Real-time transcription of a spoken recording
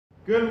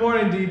Good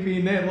morning,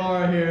 DP. Nate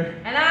Laura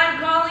here. And I'm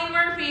Colleen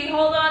Murphy.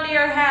 Hold on to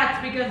your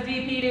hats because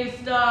DP News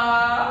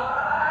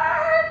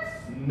starts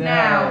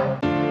now.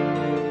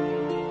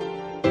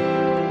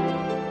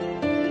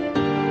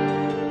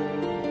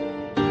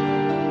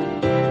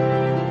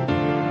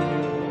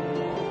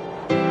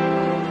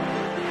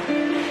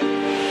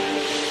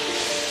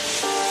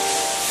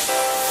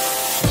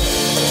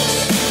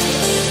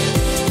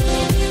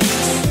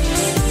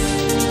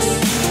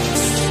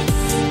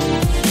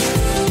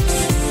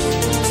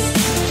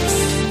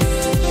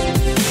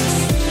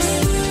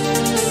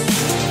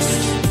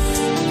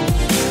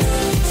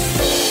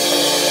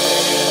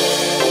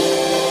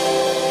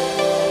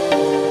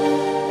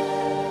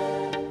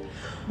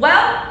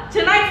 Well,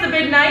 tonight's the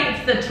big night.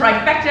 It's the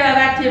trifecta of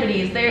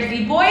activities. There's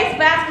the boys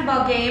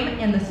basketball game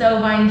in the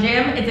Sovine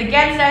gym. It's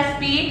against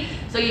SB,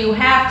 so you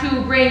have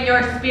to bring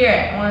your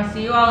spirit. I want to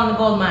see you all in the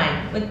gold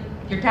mine with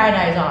your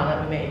tie-dyes on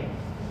that we made.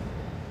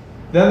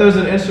 Then there's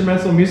an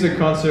instrumental music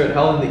concert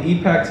held in the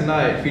EPAC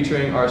tonight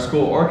featuring our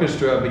school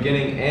orchestra,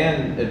 beginning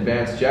and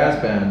advanced jazz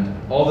band.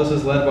 All this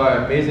is led by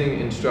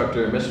amazing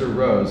instructor, Mr.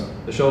 Rose.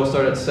 The show will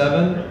start at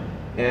 7,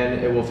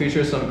 and it will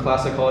feature some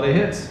classic holiday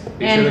hits.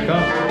 Be sure to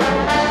come.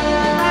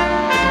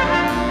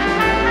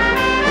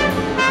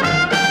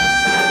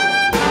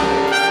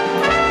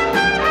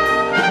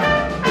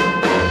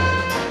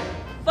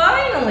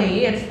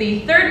 It's the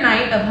third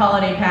night of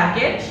Holiday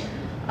Package.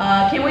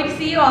 Can't wait to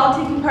see you all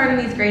taking part in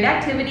these great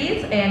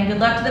activities, and good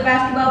luck to the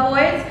basketball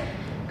boys.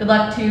 Good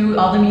luck to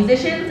all the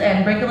musicians,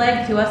 and break a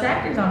leg to us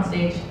actors on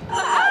stage.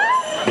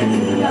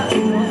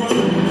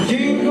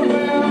 Jingle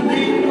bell,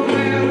 jingle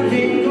bell,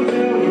 jingle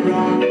bell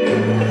rock.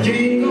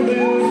 Jingle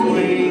bells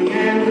swing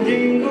and the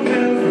jingle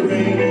bells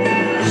ring.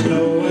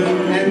 Snowing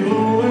and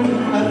blowing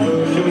a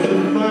bushel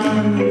of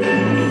fun.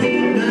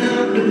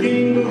 Now the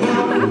jingle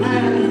hop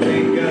has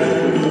begun.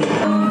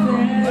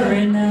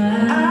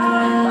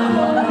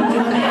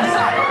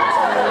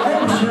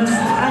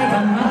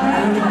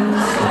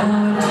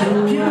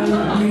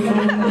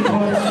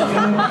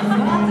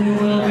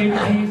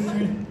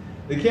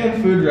 The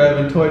canned food drive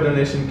and toy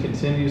donation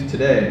continues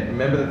today.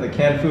 Remember that the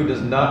canned food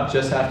does not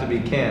just have to be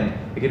canned.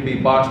 It can be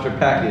boxed or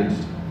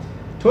packaged.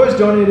 Toys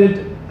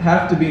donated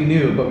have to be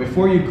new, but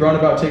before you groan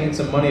about taking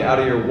some money out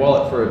of your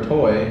wallet for a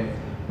toy,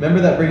 remember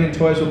that bringing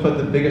toys will put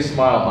the biggest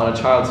smile on a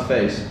child's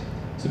face.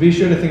 So be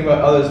sure to think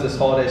about others this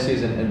holiday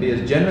season and be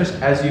as generous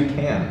as you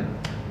can.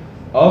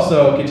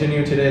 Also,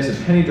 continuing today is a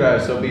penny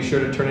drive, so be sure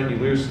to turn in your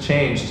loose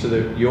change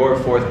to your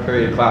fourth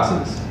period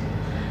classes.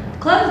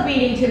 Clubs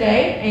meeting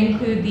today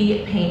include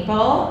the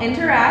Paintball,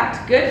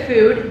 Interact, Good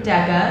Food,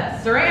 DECA,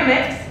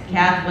 Ceramics,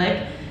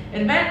 Catholic,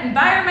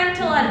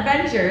 Environmental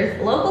Adventures,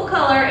 Local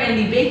Color, and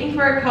the Baking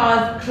for a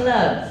Cause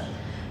clubs.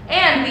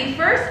 And the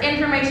first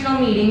informational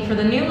meeting for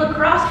the new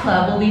lacrosse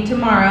club will be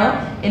tomorrow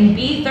in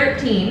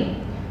B13.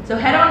 So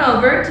head on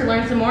over to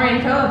learn some more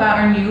info about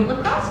our new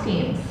lacrosse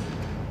teams.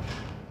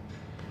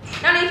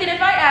 Now Nathan, if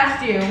I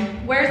asked you,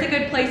 where's a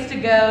good place to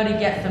go to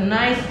get some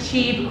nice,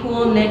 cheap,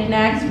 cool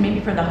knickknacks,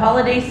 maybe for the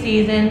holiday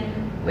season,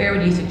 where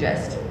would you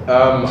suggest?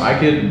 I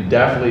could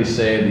definitely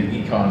say the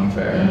Econ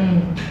Fair.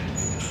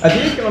 At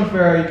the Econ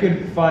Fair, you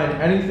could find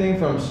anything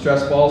from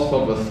stress balls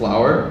filled with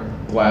flour,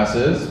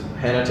 glasses,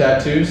 henna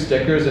tattoos,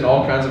 stickers, and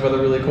all kinds of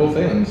other really cool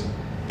things.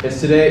 It's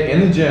today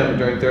in the gym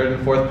during 3rd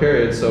and 4th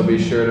periods, so be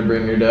sure to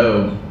bring your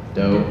dough.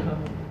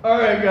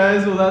 Alright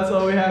guys, well that's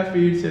all we have for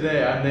you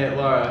today. I'm Nate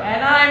Laura.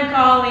 And I'm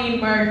Colleen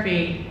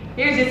Murphy.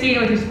 Here's Justine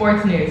with your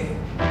sports news.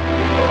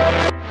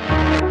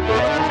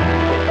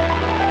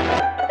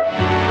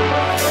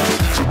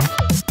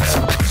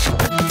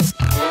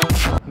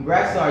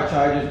 Congrats to our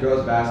Chargers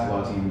girls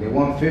basketball team. They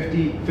won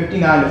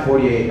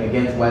 59-48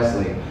 against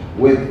Wesley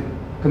with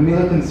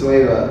Camila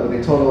Consuela with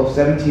a total of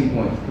 17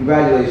 points.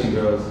 Congratulations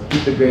girls,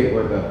 keep the great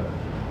work up.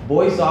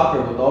 Boys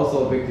soccer with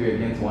also a victory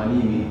against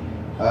Wanimi,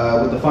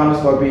 with the final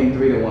score being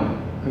 3-1.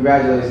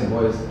 Congratulations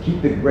boys,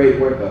 keep the great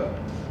work up.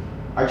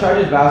 Our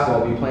Chargers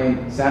basketball will be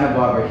playing Santa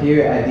Barbara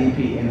here at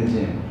DP in the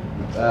gym.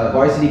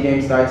 Varsity game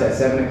starts at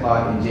 7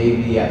 o'clock and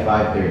JV at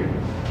 5:30.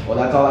 Well,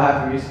 that's all I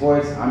have for your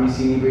sports. I'm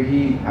Yassine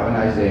Ibrahim. Have a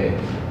nice day.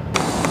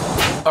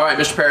 All right,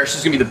 Mr. Parrish, this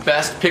is gonna be the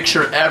best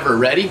picture ever.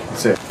 Ready?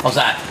 That's it. How's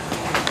that?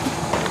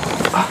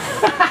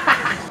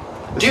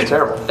 This is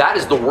terrible. That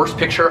is the worst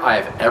picture I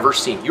have ever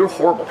seen. You're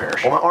horrible,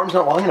 Parrish. Well, my arm's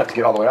not long enough to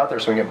get all the way out there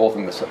so we can get both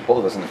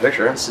of us in the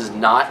picture. This is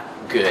not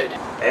good.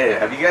 Hey,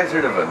 have you guys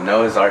heard of a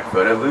Noah's Ark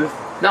photo booth?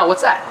 No,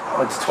 what's that?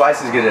 Well, it's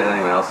twice as good as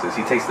anyone else's.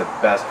 He takes the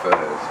best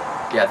photos.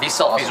 Yeah, these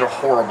selfies are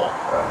horrible.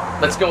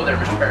 Let's go there,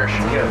 Mr. Parrish.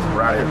 Yeah,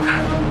 right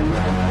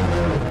here.